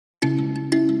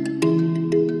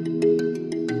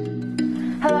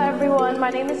everyone,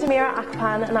 my name is Amirah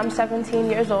Akpan and I'm 17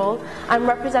 years old. I'm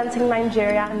representing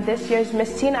Nigeria in this year's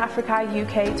Miss Teen Africa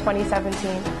UK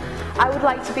 2017. I would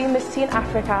like to be Miss Teen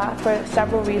Africa for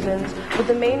several reasons, but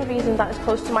the main reason that is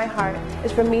close to my heart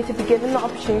is for me to be given the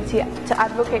opportunity to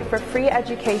advocate for free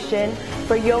education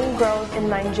for young girls in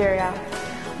Nigeria.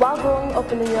 While growing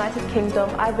up in the United Kingdom,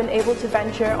 I've been able to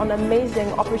venture on amazing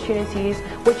opportunities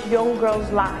which young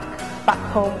girls lack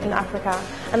back home in Africa,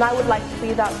 and I would like to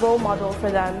be that role model for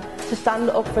them to stand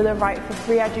up for the right for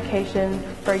free education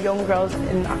for young girls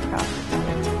in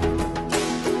Africa.